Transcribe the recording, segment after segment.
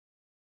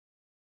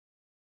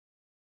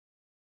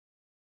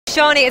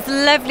Sharni, it's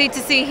lovely to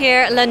see you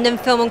here at London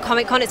Film and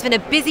Comic Con. It's been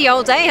a busy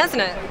old day,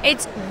 hasn't it?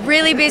 It's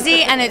really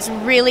busy and it's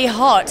really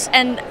hot,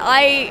 and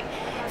I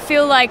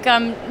feel like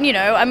I'm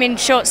in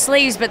short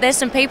sleeves, but there's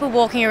some people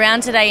walking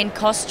around today in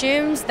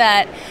costumes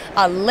that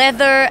are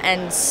leather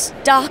and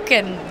stuck,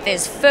 and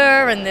there's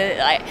fur, and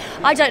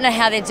I don't know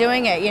how they're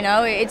doing it.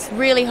 It's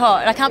really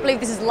hot. I can't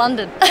believe this is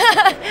London.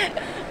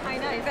 I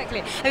know, exactly.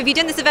 Have you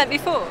done this event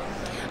before?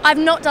 I've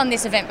not done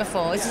this event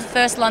before. This is the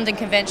first London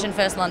convention,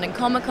 first London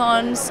Comic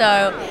Con.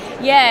 So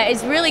yeah,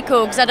 it's really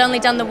cool because I'd only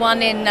done the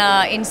one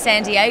in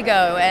San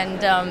Diego,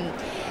 and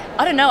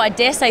I don't know, I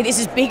dare say this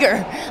is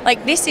bigger.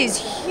 Like, this is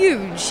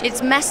huge.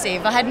 It's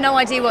massive. I had no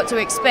idea what to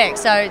expect,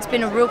 so it's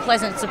been a real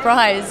pleasant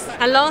surprise.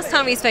 And last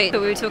time we spoke, we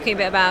were talking a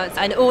bit about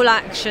an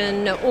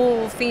all-action,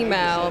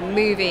 all-female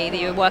movie that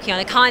you were working on,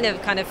 a kind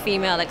of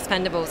female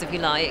Expendables, if you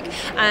like.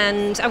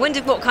 And I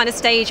wondered what kind of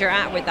stage you're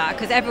at with that,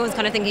 because everyone's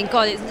kind of thinking,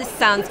 God, this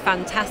sounds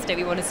fantastic,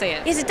 we want to see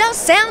it. Yes, it does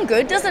sound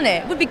good, doesn't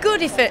it? It would be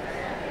good if it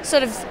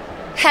sort of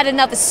had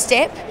another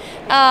step.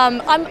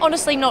 I'm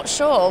honestly not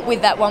sure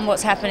with that one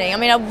what's happening. I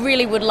mean, I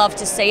really would love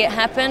to see it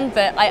happen,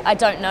 but I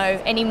don't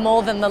know any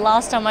more than the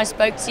last time I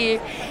spoke to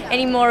you,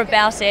 any more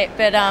about it.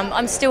 But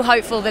I'm still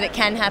hopeful that it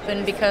can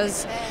happen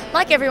because,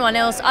 like everyone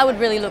else, I would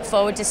really look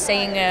forward to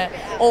seeing an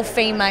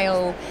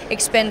all-female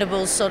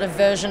Expendables sort of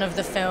version of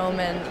the film.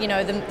 And,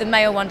 the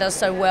male one does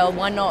so well,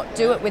 why not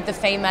do it with the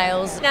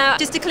females? Now,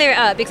 just to clear it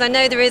up, because I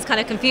know there is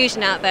kind of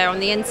confusion out there on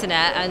the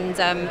internet, and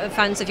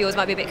fans of yours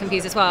might be a bit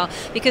confused as well,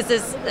 because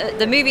there's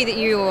the movie that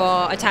you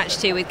are attached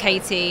to with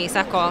Katee,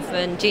 Sackhoff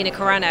and Gina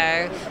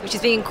Carano, which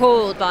is being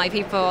called by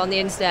people on the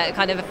internet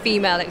kind of a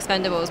female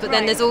Expendables, but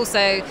then there's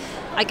also,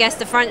 I guess,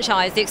 the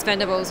franchise, The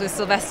Expendables, with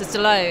Sylvester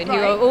Stallone,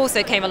 who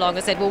also came along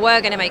and said, well, we're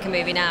going to make a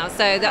movie now.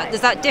 So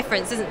there's that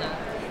difference, isn't there?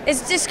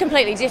 It's just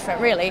completely different,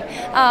 really.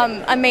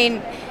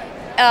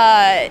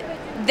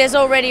 There's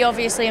already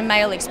obviously a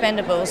male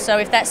Expendables, so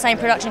if that same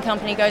production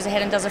company goes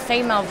ahead and does a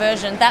female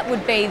version, that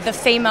would be the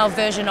female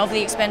version of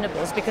the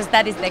Expendables because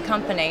that is their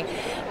company.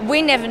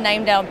 We never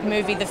named our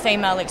movie The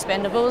Female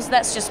Expendables.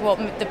 That's just what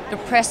the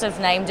press have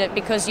named it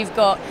because you've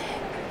got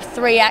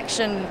 3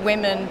 action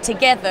women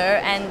together,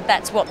 and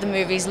that's what the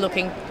movie's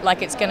looking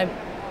like it's going to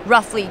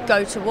roughly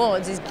go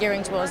towards, is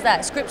gearing towards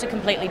that. Scripts are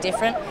completely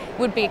different,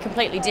 would be a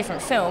completely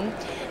different film.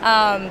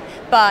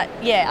 But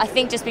yeah, I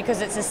think just because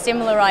it's a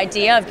similar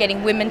idea of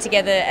getting women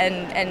together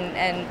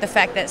and the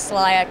fact that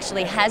Sly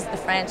actually has the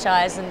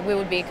franchise, and we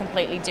would be a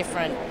completely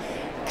different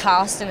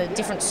cast and a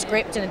different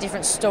script and a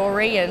different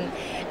story and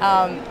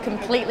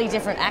completely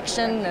different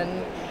action,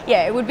 and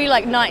yeah, it would be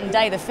like night and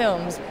day, the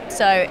films.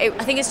 So I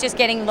think it's just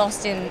getting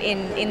lost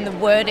in the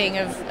wording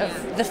of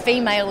The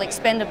Female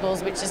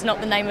Expendables, which is not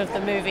the name of the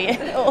movie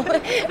at all.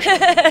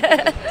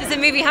 Does the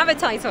movie have a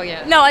title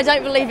yet? No, I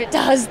don't believe it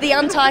does. The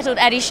Untitled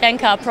Adi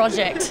Shankar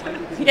Project.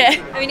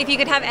 Yeah. I mean, if you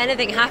could have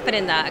anything happen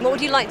in that, what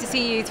would you like to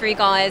see you 3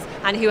 guys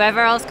and whoever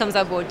else comes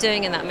on board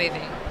doing in that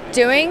movie?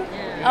 Doing?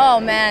 Yeah.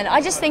 Oh man,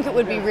 I just think it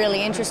would be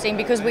really interesting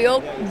because we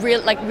all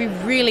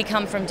really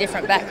come from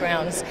different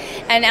backgrounds,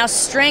 and our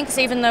strengths,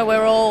 even though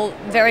we're all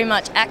very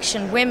much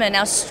action women,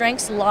 our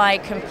strengths lie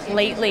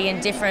completely in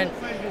different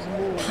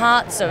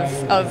parts of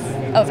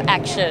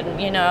action.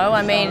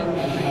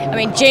 I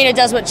mean, Gina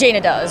does what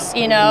Gina does,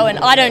 and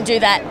I don't do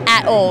that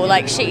at all.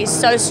 Like, she is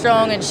so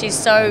strong and she's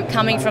so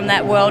coming from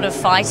that world of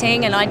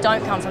fighting, and I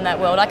don't come from that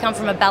world. I come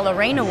from a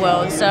ballerina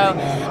world, so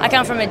I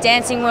come from a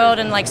dancing world,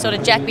 and like sort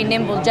of Jack be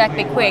nimble, Jack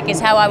be quick is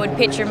how I would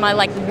picture my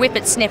like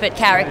whippet snippet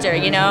character,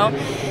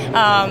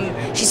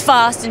 She's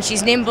fast and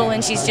she's nimble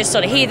and she's just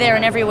sort of here, there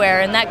and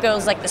everywhere, and that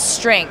girl's like the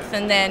strength.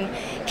 And then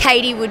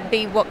Katee would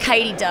be what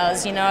Katee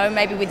does,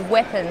 maybe with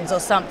weapons or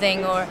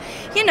something, or,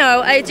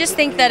 I just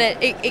think that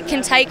it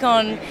can take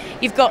on,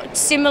 you've got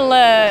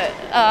similar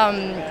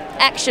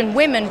action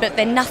women, but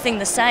they're nothing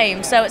the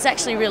same. So it's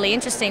actually really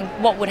interesting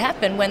what would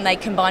happen when they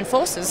combine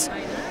forces.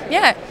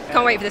 Yeah.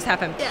 Can't wait for this to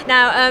happen. Yeah.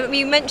 Now,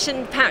 you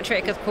mentioned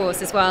Patrick, of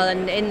course, as well,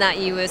 and in that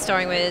you were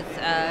starring with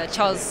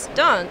Charles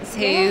Dance,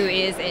 who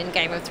is in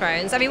Game of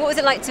Thrones. I mean, what was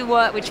it like to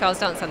work with Charles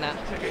Dance on that?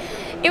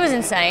 It was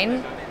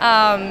insane.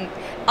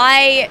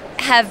 I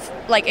have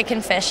like a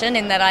confession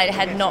in that I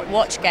had not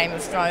watched Game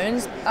of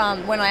Thrones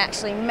when I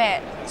actually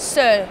met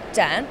Sir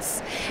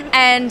Dance,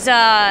 and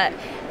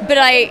but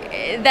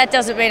that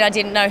doesn't mean I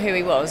didn't know who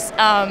he was.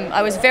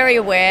 I was very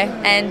aware,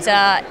 and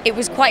it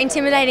was quite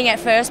intimidating at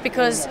first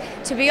because,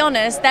 to be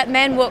honest, that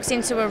man walks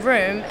into a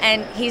room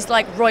and he's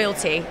like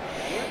royalty.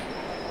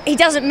 He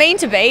doesn't mean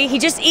to be, he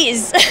just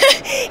is.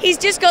 He's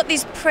just got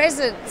this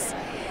presence,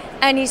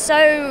 and he's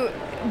so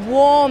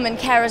warm and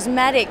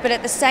charismatic, but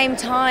at the same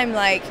time,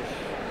 like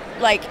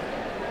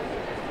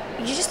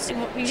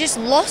you're just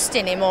lost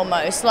in him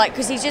almost, like,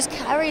 because he just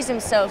carries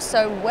himself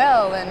so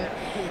well,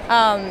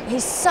 and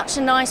he's such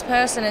a nice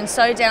person and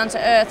so down to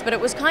earth. But it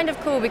was kind of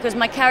cool because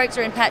my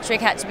character in Patrick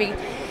had to be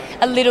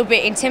a little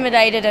bit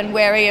intimidated and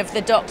wary of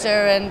the Doctor,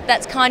 and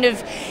that's kind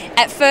of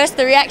at first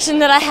the reaction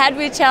that I had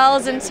with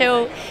Charles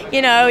until,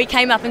 he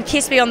came up and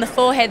kissed me on the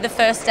forehead the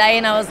first day,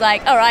 and I was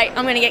like, all right,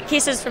 I'm going to get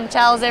kisses from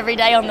Charles every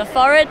day on the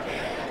forehead.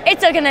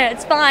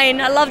 It's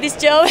fine. I love this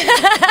job.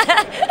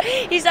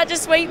 He's such a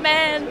sweet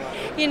man,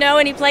 you know,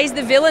 and he plays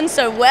the villain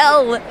so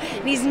well.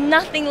 And he's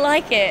nothing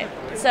like it.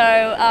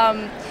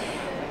 So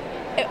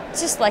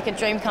it's just like a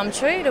dream come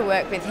true to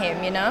work with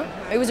him, you know.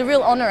 It was a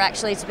real honour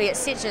actually to be at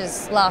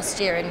Sitges last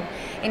year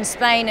in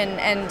Spain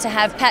and to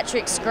have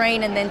Patrick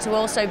screen and then to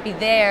also be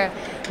there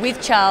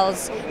with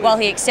Charles while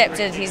he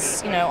accepted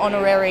his, you know,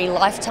 honorary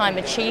Lifetime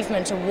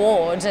Achievement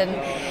Award. And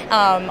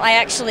I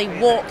actually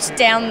walked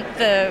down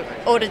the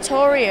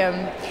auditorium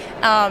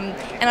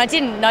and I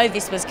didn't know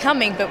this was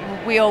coming, but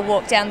we all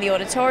walked down the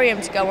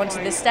auditorium to go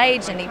onto the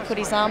stage and he put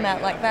his arm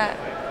out like that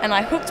and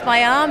I hooked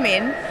my arm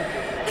in.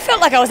 I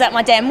felt like I was at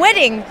my damn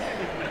wedding.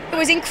 It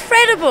was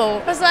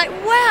incredible. I was like,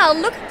 wow,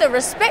 look at the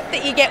respect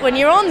that you get when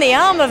you're on the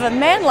arm of a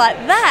man like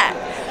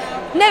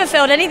that. Never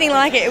felt anything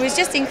like it. It was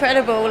just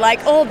incredible.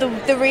 Like all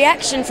the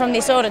reaction from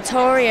this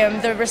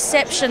auditorium, the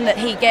reception that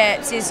he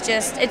gets is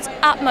just, it's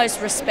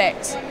utmost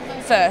respect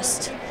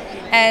first.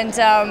 And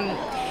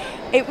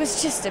it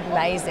was just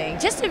amazing.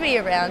 Just to be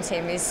around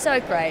him is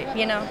so great,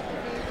 you know.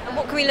 And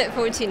what can we look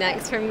forward to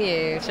next from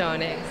you,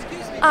 Sharni?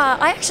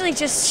 I actually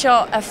just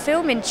shot a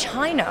film in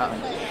China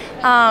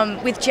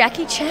with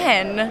Jackie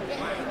Chan.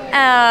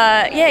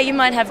 Yeah, you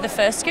might have the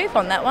first scoop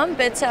on that one,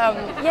 but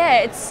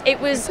yeah, it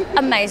was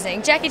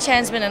amazing. Jackie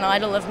Chan's been an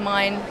idol of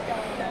mine,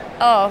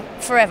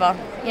 forever,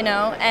 you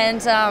know.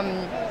 And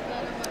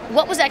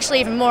what was actually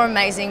even more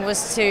amazing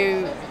was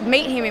to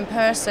meet him in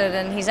person,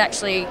 and he's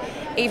actually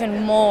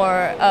even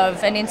more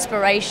of an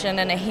inspiration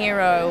and a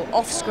hero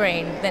off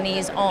screen than he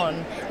is on,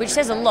 which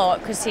says a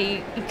lot because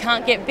he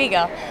can't get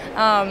bigger.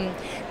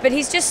 But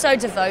he's just so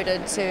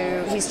devoted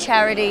to his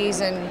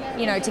charities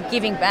and, you know, to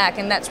giving back,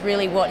 and that's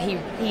really what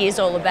he is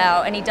all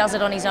about. And he does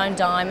it on his own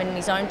dime and in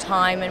his own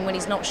time, and when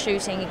he's not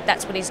shooting,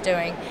 that's what he's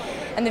doing.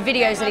 And the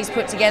videos that he's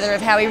put together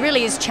of how he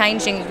really is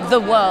changing the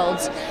world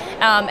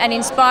and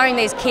inspiring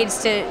these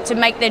kids to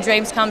make their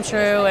dreams come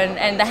true,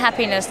 and the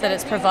happiness that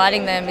it's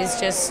providing them is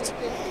just,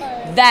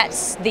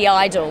 that's the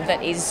idol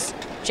that is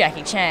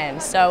Jackie Chan.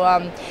 So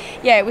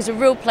yeah, it was a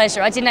real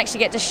pleasure. I didn't actually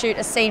get to shoot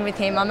a scene with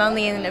him. I'm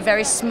only in a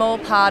very small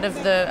part of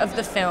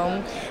the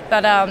film,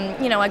 but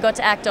you know, I got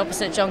to act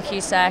opposite John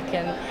Cusack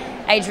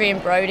and Adrien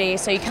Brody,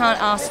 so you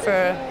can't ask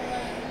for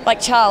like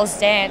Charles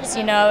Dance,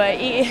 you know.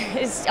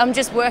 I'm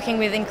just working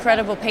with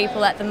incredible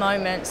people at the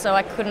moment, so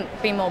I couldn't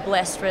be more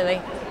blessed,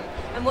 really.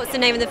 And what's the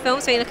name of the film,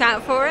 so you look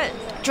out for it?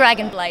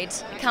 Dragon Blade.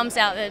 It comes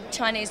out the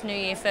Chinese New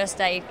Year, first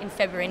day in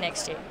February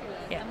next year.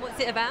 Yeah. And what's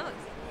it about?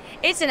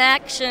 It's an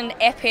action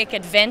epic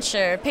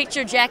adventure.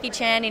 Picture Jackie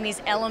Chan in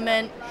his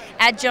element,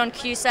 add John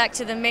Cusack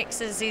to the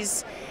mix as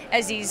his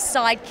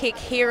sidekick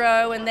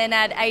hero, and then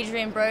add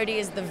Adrien Brody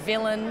as the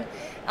villain.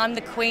 I'm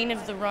the queen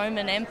of the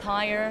Roman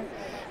Empire.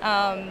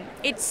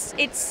 It's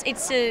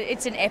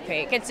an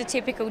epic. It's a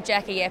typical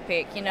Jackie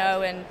epic, you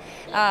know, and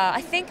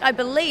I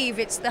believe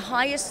it's the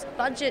highest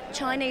budget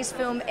Chinese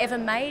film ever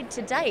made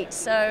to date.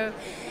 So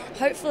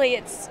hopefully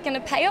it's going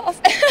to pay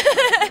off.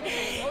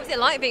 What was it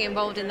like being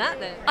involved in that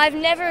then? I've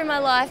never in my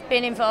life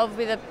been involved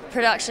with a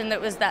production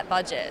that was that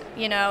budget,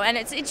 you know, and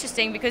it's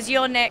interesting because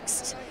Your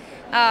Next,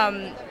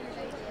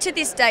 to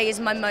this day, is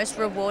my most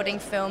rewarding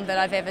film that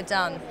I've ever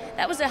done.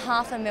 That was a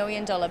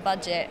 $500,000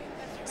 budget.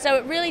 So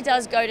it really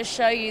does go to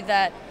show you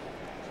that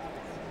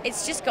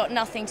it's just got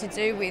nothing to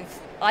do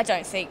with, I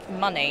don't think,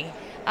 money.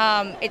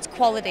 It's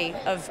quality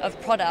of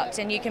product,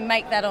 and you can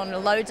make that on a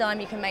low dime,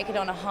 you can make it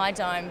on a high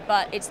dime,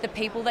 but it's the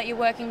people that you're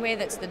working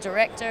with, it's the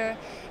director,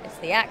 it's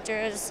the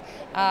actors,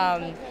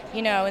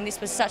 you know, and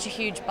this was such a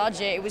huge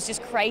budget. It was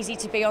just crazy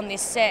to be on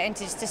this set and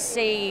just to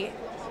see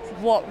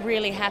what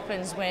really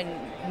happens when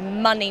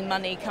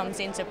money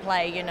comes into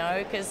play, you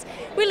know, because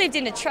we lived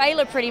in a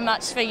trailer pretty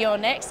much for Your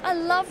Next. I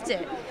loved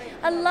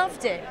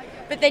it.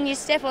 But then you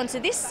step onto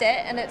this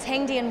set and it's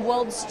Hengdian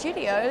World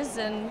Studios,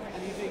 and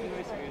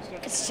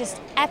it's just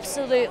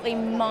absolutely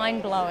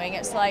mind-blowing.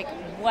 It's like,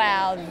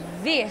 wow,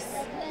 this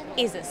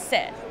is a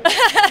set,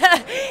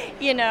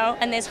 you know,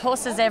 and there's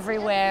horses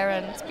everywhere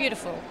and it's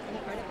beautiful.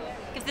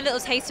 Give us a little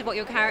taste of what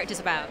your character's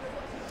about.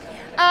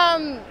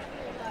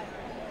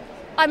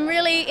 I'm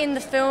really in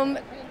the film,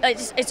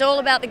 it's all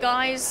about the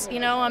guys, you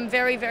know. I'm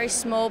very, very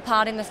small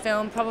part in the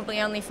film, probably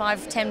only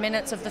 5-10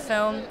 minutes of the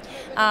film.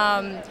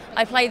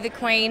 I play the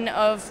queen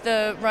of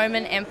the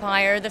Roman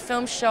Empire. The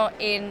film's shot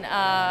in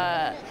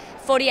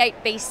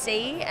 48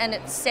 BC and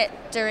it's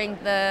set during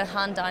the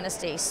Han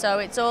Dynasty. So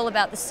it's all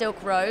about the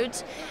Silk Road,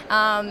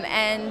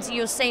 and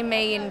you'll see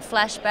me in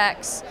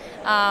flashbacks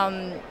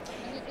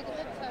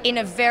in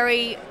a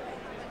very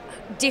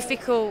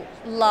difficult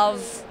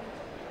love,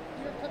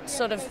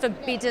 sort of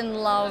forbidden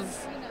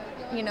love,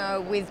 you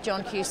know, with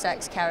John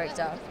Cusack's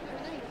character.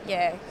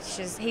 Yeah,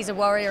 he's a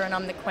warrior and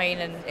I'm the queen,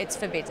 and it's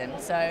forbidden.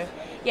 So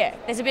yeah,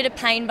 there's a bit of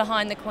pain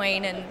behind the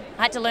queen, and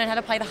I had to learn how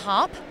to play the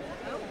harp.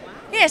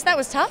 Yes, that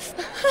was tough.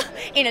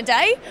 In a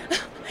day.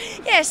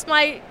 Yes,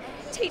 my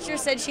teacher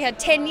said she had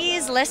 10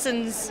 years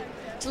lessons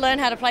to learn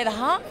how to play the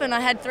harp, and I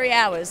had 3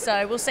 hours,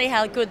 so we'll see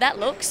how good that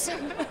looks.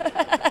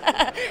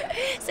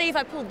 See if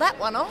I pulled that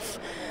one off.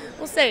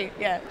 We'll see,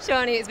 yeah.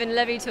 Sharni, it's been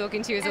lovely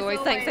talking to you as always.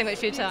 Thanks so much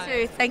for your time.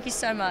 You too. Thank you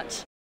so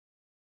much.